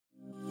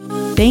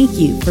Thank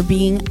you for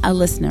being a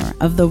listener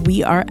of the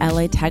We Are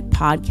LA Tech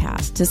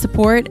podcast. To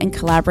support and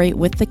collaborate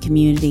with the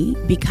community,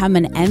 become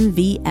an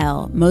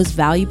MVL Most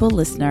Valuable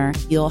Listener.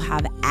 You'll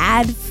have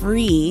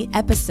ad-free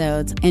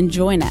episodes and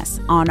join us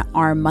on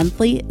our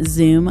monthly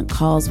Zoom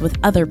calls with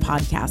other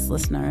podcast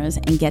listeners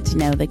and get to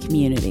know the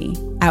community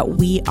at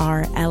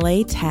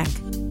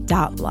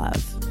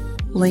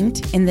WeAreLATech.love.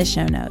 Linked in the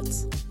show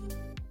notes.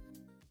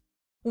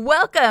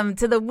 Welcome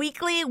to the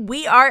weekly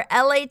We Are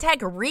LA Tech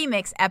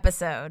remix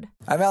episode.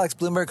 I'm Alex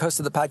Bloomberg, host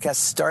of the podcast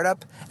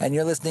Startup, and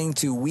you're listening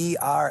to We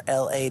Are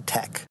LA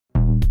Tech.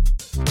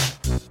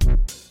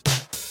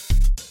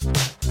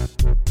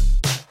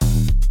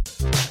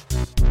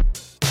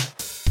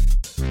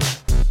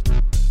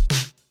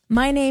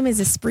 My name is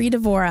Esprit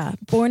Devora,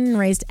 born and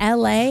raised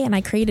LA, and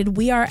I created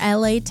We Are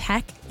LA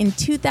Tech in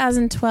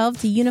 2012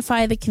 to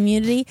unify the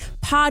community.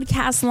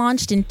 Podcast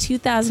launched in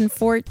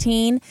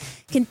 2014,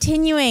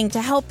 continuing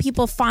to help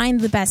people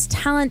find the best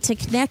talent, to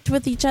connect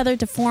with each other,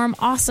 to form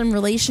awesome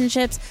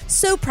relationships.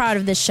 So proud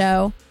of this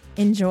show.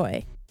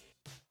 Enjoy.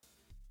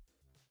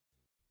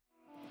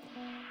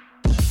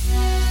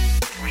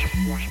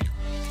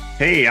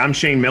 Hey, I'm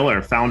Shane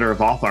Miller, founder of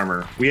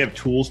AuthArmor. We have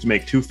tools to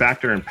make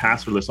two-factor and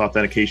passwordless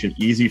authentication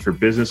easy for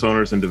business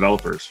owners and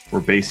developers.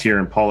 We're based here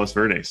in Palos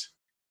Verdes.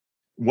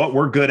 What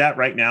we're good at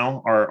right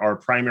now, our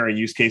primary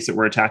use case that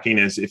we're attacking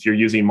is if you're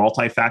using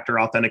multi-factor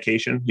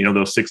authentication,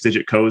 those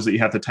 6-digit codes that you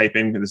have to type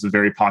in. This is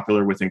very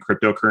popular within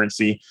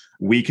cryptocurrency.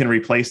 We can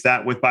replace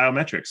that with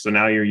biometrics. So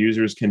now your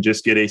users can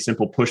just get a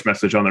simple push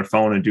message on their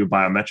phone and do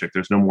biometric.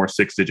 There's no more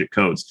 6-digit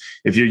codes.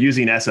 If you're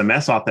using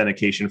SMS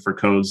authentication for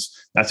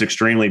codes, that's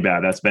extremely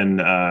bad. That's been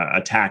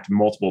attacked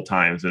multiple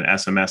times, and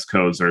SMS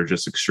codes are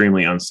just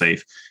extremely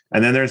unsafe.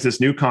 And then there's this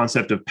new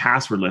concept of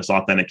passwordless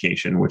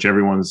authentication, which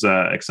everyone's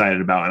excited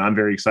about, and I'm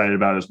very excited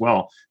about as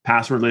well.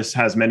 Passwordless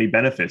has many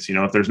benefits.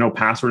 If there's no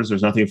passwords,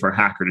 there's nothing for a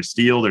hacker to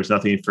steal. There's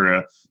nothing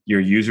for your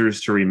users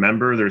to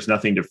remember. There's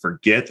nothing to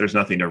forget. There's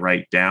nothing to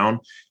write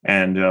down.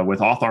 And with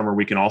AuthArmor,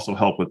 we can also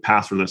help with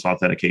passwordless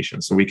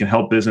authentication. So we can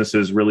help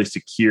businesses really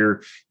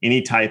secure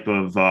any type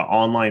of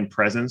online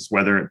presence,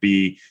 whether it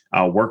be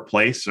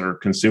workplace or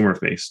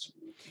consumer-faced.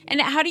 And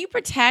how do you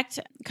protect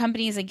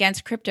companies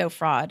against crypto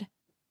fraud?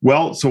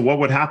 Well, so what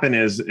would happen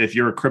is if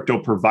you're a crypto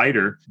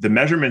provider, the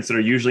measurements that are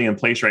usually in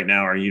place right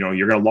now are,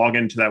 you're going to log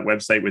into that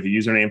website with a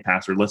username and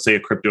password. Let's say a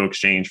crypto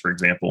exchange, for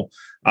example.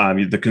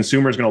 The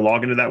consumer is going to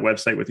log into that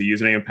website with a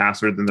username and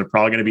password. Then they're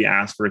probably going to be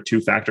asked for a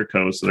two-factor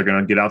code. So they're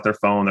going to get out their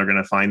phone. They're going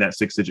to find that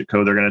 6-digit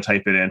code. They're going to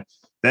type it in.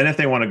 Then if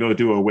they want to go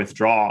do a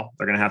withdrawal,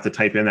 they're going to have to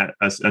type in that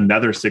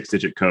another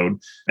 6-digit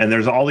code. And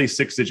there's all these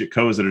 6-digit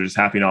codes that are just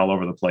happening all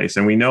over the place.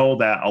 And we know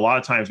that a lot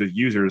of times with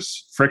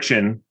users,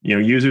 friction,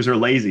 users are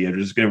lazy.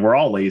 We're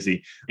all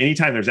lazy.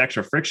 Anytime there's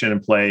extra friction in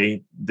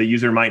play, the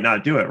user might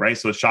not do it, right?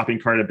 So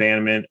shopping cart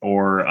abandonment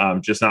or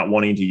just not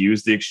wanting to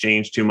use the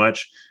exchange too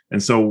much.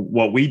 And so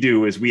what we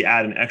do is we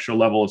add an extra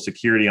level of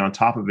security on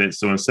top of it.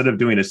 So instead of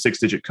doing a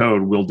 6-digit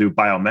code, we'll do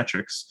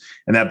biometrics.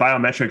 And that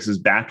biometrics is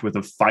backed with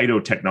a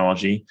FIDO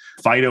technology.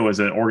 FIDO is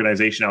an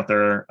organization out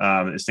there.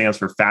 It stands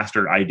for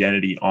Faster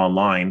Identity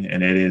Online.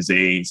 And it is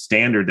a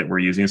standard that we're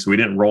using. So we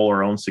didn't roll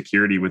our own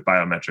security with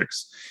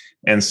biometrics.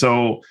 And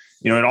so,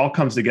 it all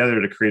comes together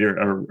to create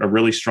a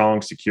really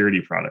strong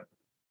security product.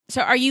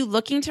 So are you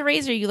looking to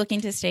raise or are you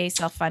looking to stay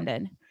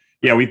self-funded?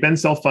 Yeah, we've been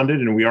self-funded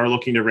and we are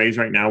looking to raise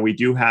right now. We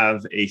do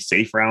have a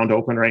safe round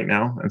open right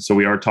now. And so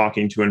we are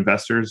talking to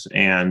investors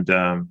and,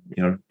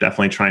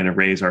 definitely trying to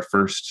raise our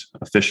first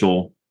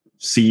official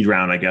seed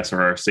round, I guess,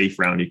 or our safe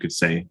round, you could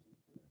say.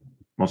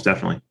 Most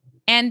definitely.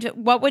 And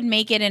what would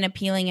make it an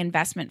appealing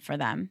investment for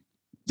them?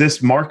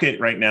 This market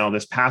right now,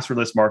 this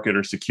passwordless market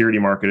or security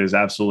market is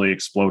absolutely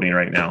exploding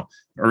right now.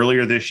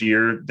 Earlier this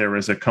year, there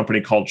was a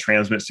company called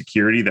Transmit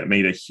Security that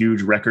made a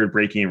huge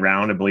record-breaking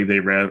round. I believe they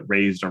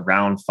raised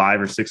around $500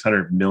 or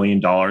 $600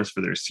 million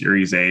for their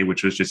Series A,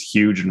 which was just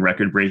huge and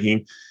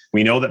record-breaking.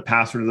 We know that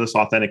passwordless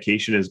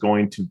authentication is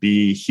going to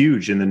be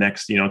huge in the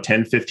next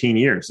 10, 15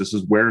 years. This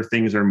is where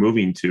things are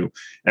moving to.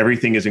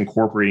 Everything is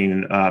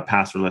incorporating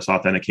passwordless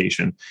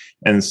authentication.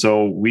 And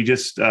so we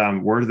just,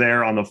 we're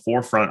there on the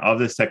forefront of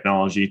this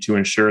technology to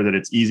ensure that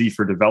it's easy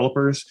for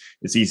developers,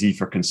 it's easy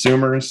for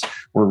consumers.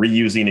 We're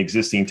reusing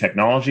existing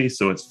technology,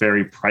 so it's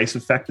very price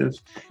effective.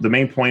 The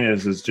main point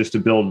is just to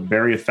build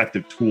very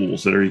effective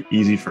tools that are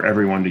easy for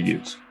everyone to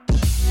use.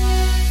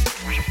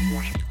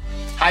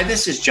 Hi,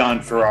 this is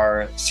John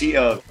Ferrara, CEO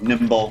of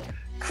Nimble,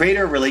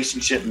 creator of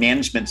relationship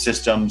management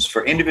systems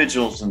for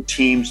individuals and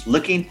teams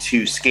looking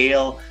to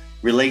scale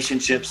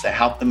relationships that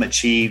help them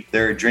achieve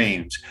their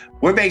dreams.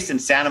 We're based in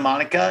Santa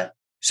Monica,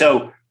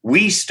 so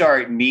we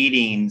start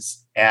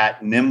meetings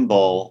at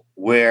Nimble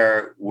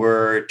where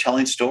we're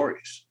telling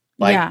stories.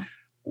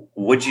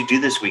 What'd you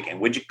do this weekend?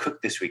 What'd you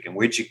cook this weekend?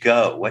 Where'd you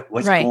go?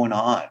 What's going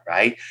on,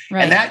 right?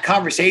 And that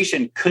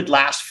conversation could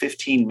last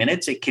 15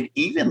 minutes. It could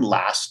even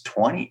last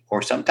 20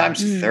 or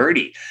sometimes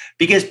 30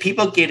 because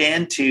people get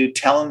into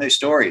telling their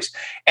stories.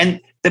 And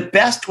the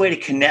best way to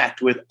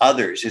connect with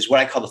others is what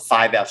I call the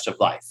 5 F's of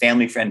life: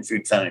 family, friend,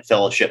 food, fun, and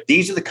fellowship.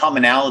 These are the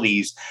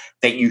commonalities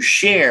that you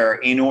share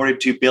in order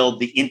to build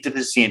the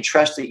intimacy and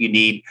trust that you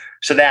need,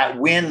 so that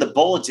when the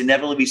bullets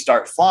inevitably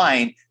start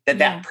flying,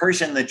 that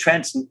person in the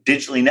trench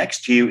digitally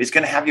next to you is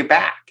going to have your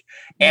back.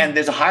 And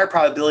there's a higher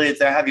probability that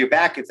they'll have your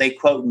back if they,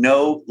 quote,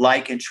 know,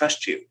 like, and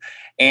trust you.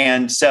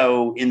 And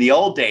so in the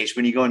old days,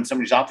 when you go in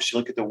somebody's office, you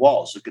look at the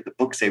walls, look at the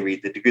books they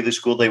read, the degree of the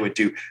school they went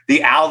to,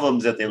 the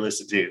albums that they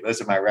listen to.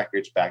 Those are my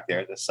records back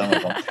there. There's some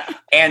of them.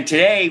 And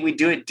today we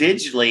do it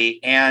digitally.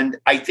 And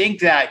I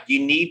think that you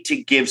need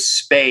to give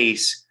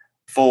space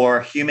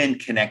for human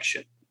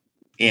connection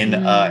in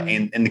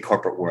the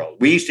corporate world.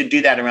 We used to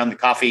do that around the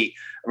coffee,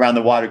 around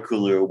the water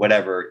cooler, or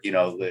whatever,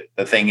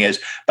 the thing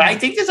is. But I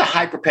think there's a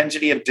high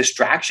propensity of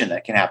distraction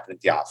that can happen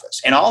at the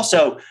office. And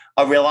also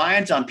a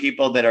reliance on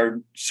people that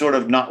are sort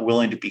of not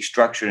willing to be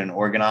structured and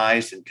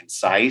organized and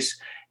concise.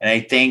 And I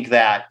think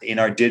that in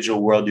our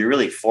digital world, you're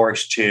really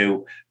forced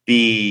to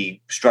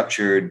be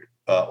structured,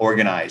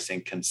 organized,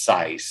 and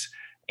concise.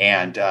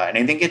 And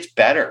I think it's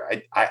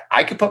better.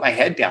 I could put my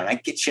head down. I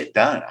get shit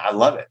done. I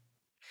love it.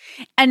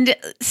 And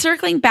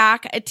circling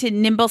back to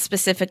Nimble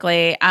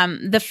specifically,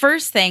 the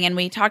first thing, and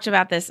we talked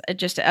about this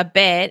just a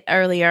bit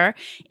earlier,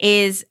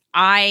 is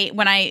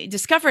when I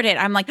discovered it,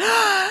 I'm like,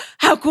 oh,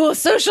 how cool,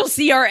 social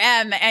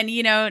CRM.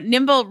 And,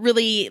 Nimble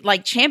really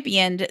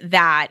championed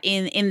that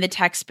in the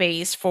tech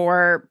space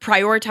for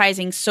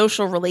prioritizing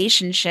social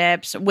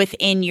relationships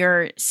within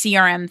your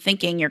CRM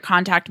thinking, your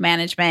contact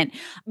management.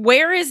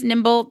 Where is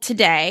Nimble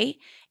today?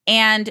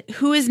 And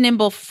who is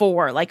Nimble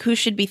for? Who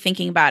should be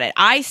thinking about it?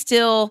 I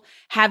still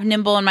have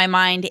Nimble in my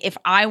mind if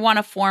I want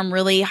to form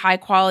really high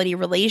quality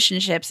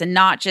relationships and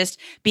not just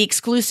be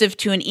exclusive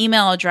to an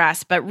email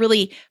address, but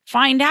really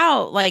find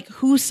out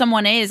who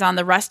someone is on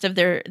the rest of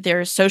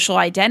their social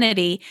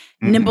identity.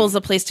 Mm-hmm. Nimble's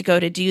a place to go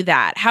to do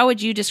that. How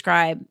would you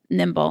describe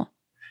Nimble?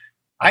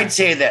 I'd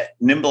say that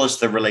Nimble is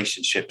the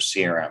relationship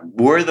CRM.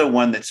 We're the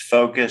one that's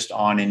focused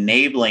on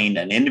enabling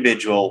an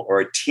individual or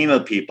a team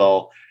of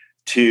people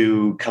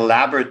to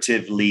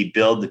collaboratively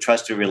build the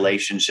trusted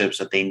relationships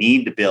that they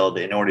need to build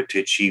in order to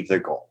achieve their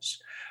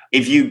goals.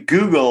 If you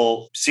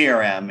Google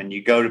CRM and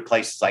you go to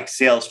places like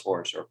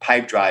Salesforce or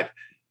Pipedrive,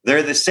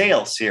 they're the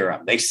sales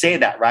CRM. They say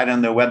that right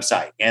on their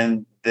website.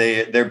 And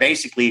they're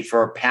basically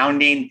for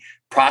pounding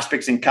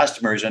prospects and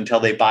customers until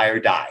they buy or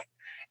die.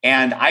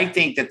 And I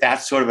think that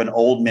that's sort of an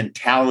old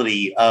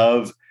mentality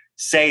of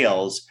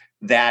sales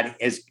that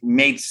has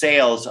made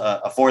sales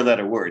a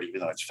 4-letter word,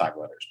 even though it's 5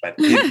 letters, but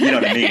you know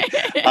what I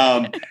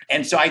mean?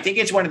 And so I think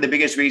it's one of the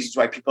biggest reasons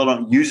why people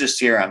don't use a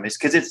CRM is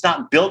because it's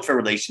not built for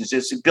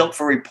relationships, it's built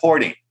for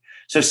reporting.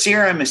 So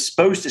CRM is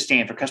supposed to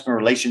stand for customer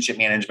relationship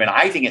management.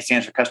 I think it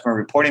stands for customer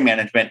reporting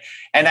management.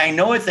 And I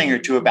know a thing or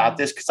two about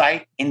this because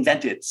I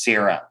invented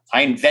CRM.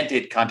 I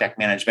invented contact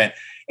management.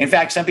 In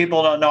fact, some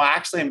people don't know I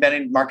actually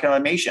invented market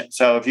automation.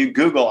 So if you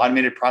Google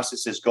automated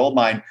processes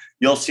goldmine,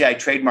 you'll see I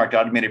trademarked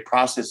automated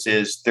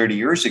processes 30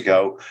 years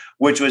ago,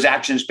 which was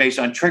actions based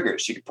on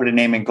triggers. You could put a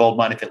name in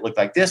goldmine. If it looked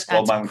like this,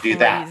 goldmine would do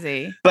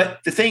that.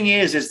 But the thing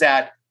is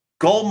that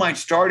goldmine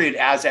started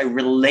as a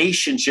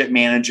relationship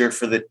manager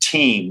for the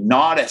team,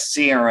 not a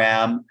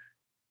CRM.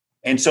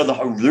 And so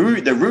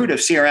the root of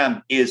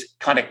CRM is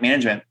contact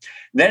management.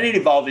 Then it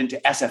evolved into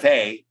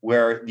SFA,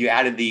 where you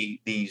added the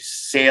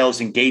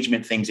sales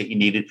engagement things that you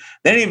needed.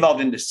 Then it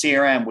evolved into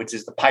CRM, which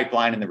is the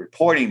pipeline and the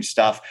reporting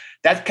stuff.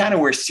 That's kind of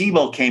where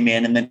Siebel came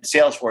in, and then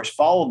Salesforce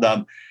followed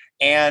them.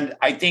 And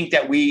I think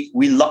that we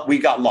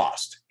got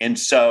lost. And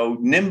so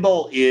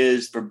Nimble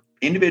is for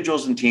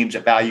individuals and teams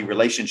that value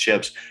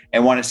relationships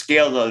and want to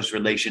scale those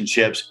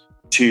relationships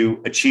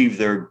to achieve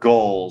their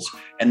goals.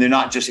 And they're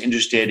not just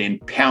interested in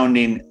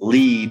pounding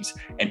leads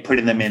and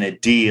putting them in a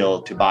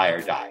deal to buy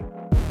or die.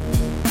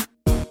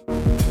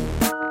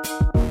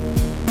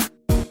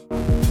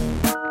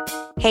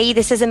 Hey,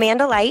 this is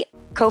Amanda Light,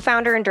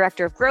 co-founder and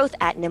director of growth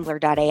at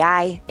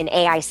Nimbler.ai, an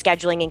AI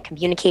scheduling and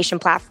communication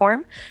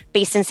platform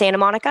based in Santa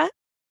Monica.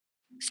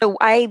 So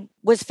I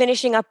was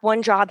finishing up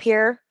one job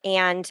here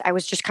and I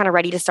was just kind of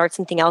ready to start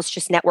something else,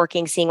 just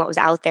networking, seeing what was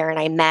out there. And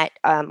I met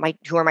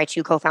who are my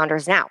 2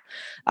 co-founders now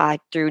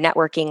through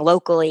networking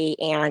locally,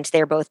 and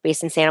they're both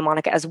based in Santa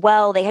Monica as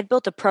well. They had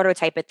built a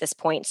prototype at this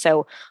point.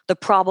 So the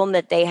problem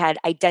that they had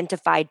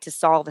identified to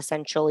solve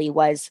essentially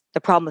was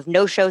the problem of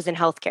no-shows in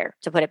healthcare,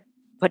 to put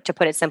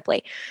it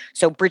simply.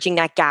 So bridging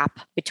that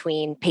gap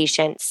between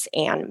patients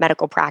and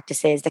medical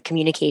practices, the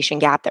communication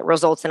gap that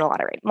results in a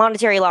lot of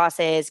monetary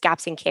losses,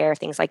 gaps in care,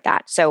 things like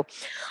that. So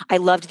I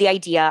loved the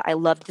idea. I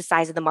loved the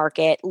size of the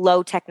market,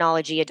 low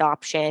technology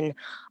adoption,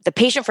 the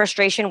patient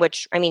frustration,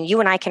 which, I mean,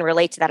 you and I can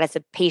relate to that as a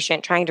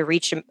patient trying to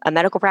reach a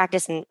medical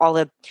practice and all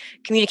the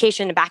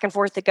communication and back and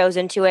forth that goes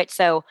into it.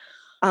 So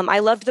I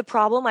loved the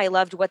problem. I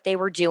loved what they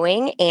were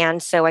doing.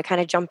 And so I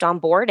kind of jumped on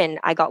board, and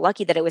I got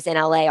lucky that it was in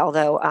LA,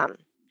 although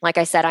like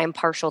I said, I'm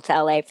partial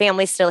to LA.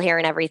 Family's still here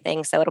and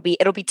everything, so it'll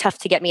be tough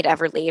to get me to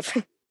ever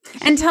leave.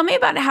 And tell me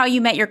about how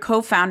you met your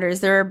co-founders.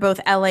 They're both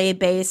LA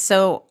based.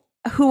 So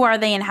who are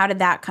they and how did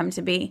that come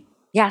to be?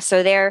 Yeah,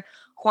 so they're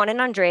Juan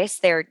and Andres.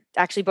 They're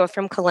actually both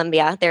from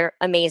Colombia. They're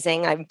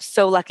amazing. I'm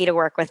so lucky to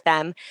work with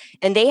them.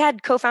 And they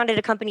had co-founded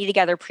a company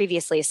together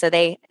previously. So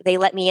they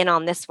let me in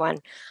on this one.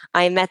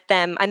 I met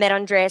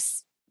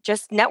Andres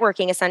just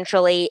networking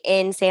essentially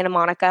in Santa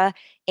Monica.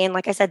 And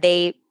like I said,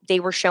 they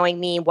were showing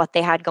me what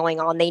they had going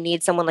on. They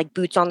need someone like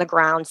boots on the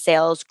ground,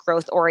 sales,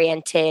 growth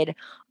oriented,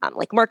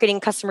 like marketing,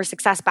 customer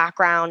success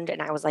background.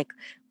 And I was like,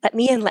 let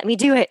me in, let me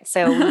do it.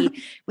 So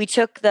we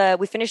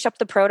finished up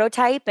the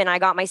prototype and I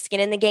got my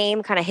skin in the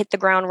game, kind of hit the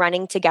ground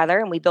running together.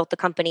 And we built the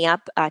company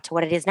up to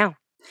what it is now.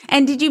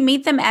 And did you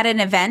meet them at an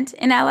event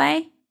in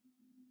LA?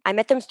 I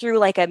met them through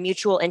like a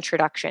mutual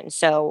introduction.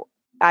 So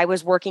I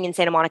was working in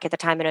Santa Monica at the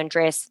time and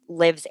Andres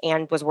lives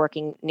and was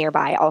working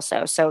nearby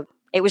also. So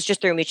it was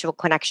just through a mutual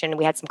connection.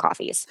 We had some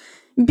coffees.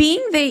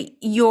 Being that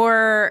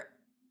you're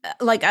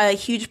like a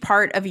huge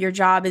part of your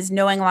job is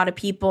knowing a lot of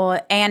people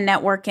and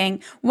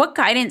networking, what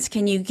guidance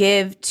can you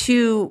give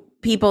to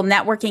people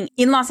networking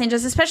in Los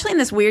Angeles, especially in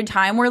this weird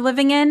time we're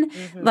living in?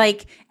 Mm-hmm.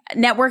 Like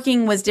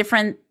networking was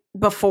different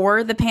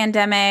before the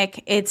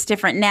pandemic, it's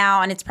different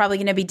now, and it's probably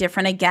going to be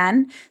different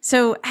again.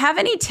 So have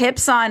any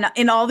tips on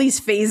in all these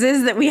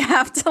phases that we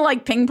have to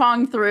like ping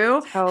pong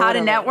through how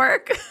to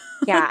network?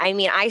 Yeah, I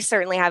mean, I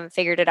certainly haven't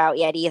figured it out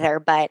yet either,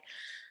 but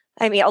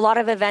I mean, a lot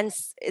of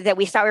events that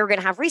we thought we were going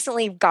to have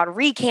recently got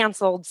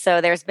recanceled. So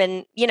there's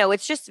been,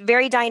 it's just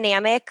very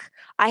dynamic.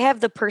 I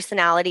have the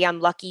personality. I'm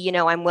lucky,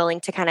 I'm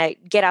willing to kind of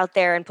get out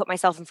there and put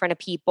myself in front of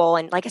people.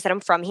 And like I said, I'm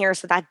from here,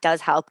 so that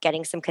does help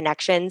getting some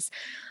connections.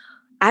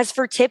 As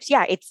for tips,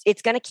 yeah,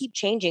 it's going to keep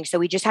changing. So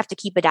we just have to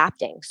keep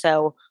adapting.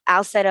 So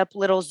I'll set up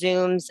little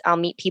Zooms. I'll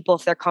meet people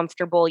if they're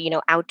comfortable,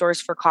 outdoors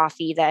for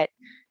coffee that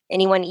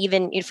anyone,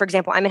 even, for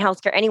example, I'm in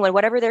healthcare, anyone,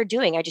 whatever they're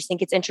doing. I just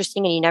think it's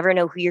interesting and you never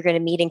know who you're going to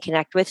meet and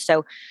connect with.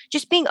 So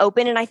just being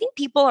open. And I think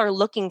people are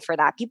looking for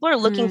that. People are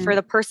looking for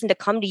the person to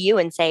come to you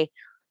and say,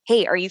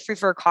 hey, are you free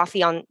for a coffee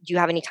do you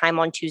have any time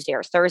on Tuesday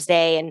or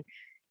Thursday? And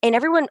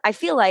everyone, I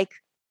feel like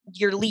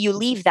you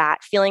leave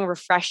that feeling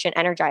refreshed and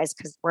energized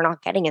because we're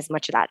not getting as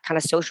much of that kind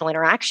of social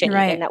interaction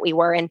even that we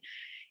were in.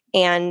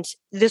 And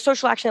the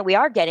social action that we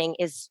are getting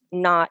is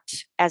not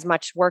as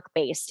much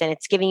work-based. And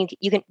it's giving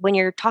you can, when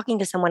you're talking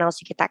to someone else,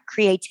 you get that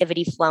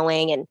creativity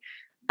flowing and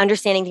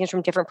understanding things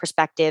from different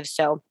perspectives.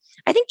 So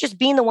I think just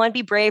being the one,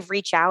 be brave,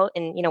 reach out,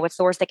 and what's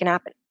the worst that can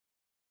happen?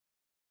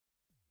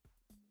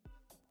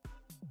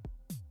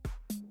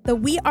 The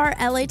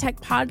WeAreLATech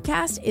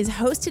podcast is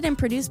hosted and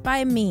produced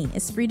by me,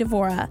 Esprit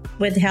Devora.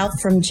 With help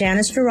from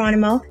Janice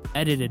Geronimo.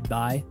 Edited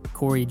by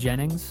Corey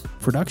Jennings.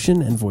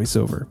 Production and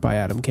voiceover by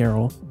Adam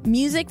Carroll.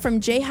 Music from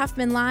Jay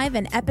Huffman Live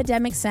and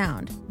Epidemic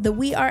Sound. The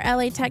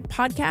WeAreLATech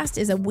podcast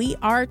is a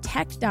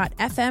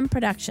WeAreTech.fm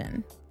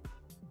production.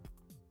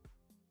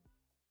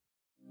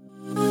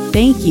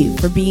 Thank you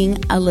for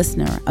being a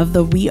listener of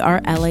the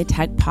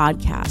WeAreLATech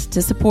podcast.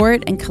 To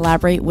support and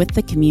collaborate with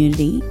the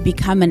community,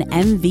 become an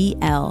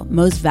MVL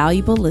Most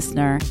Valuable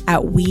Listener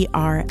at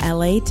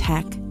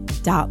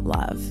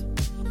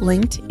WeAreLATech.love.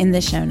 Linked in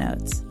the show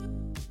notes.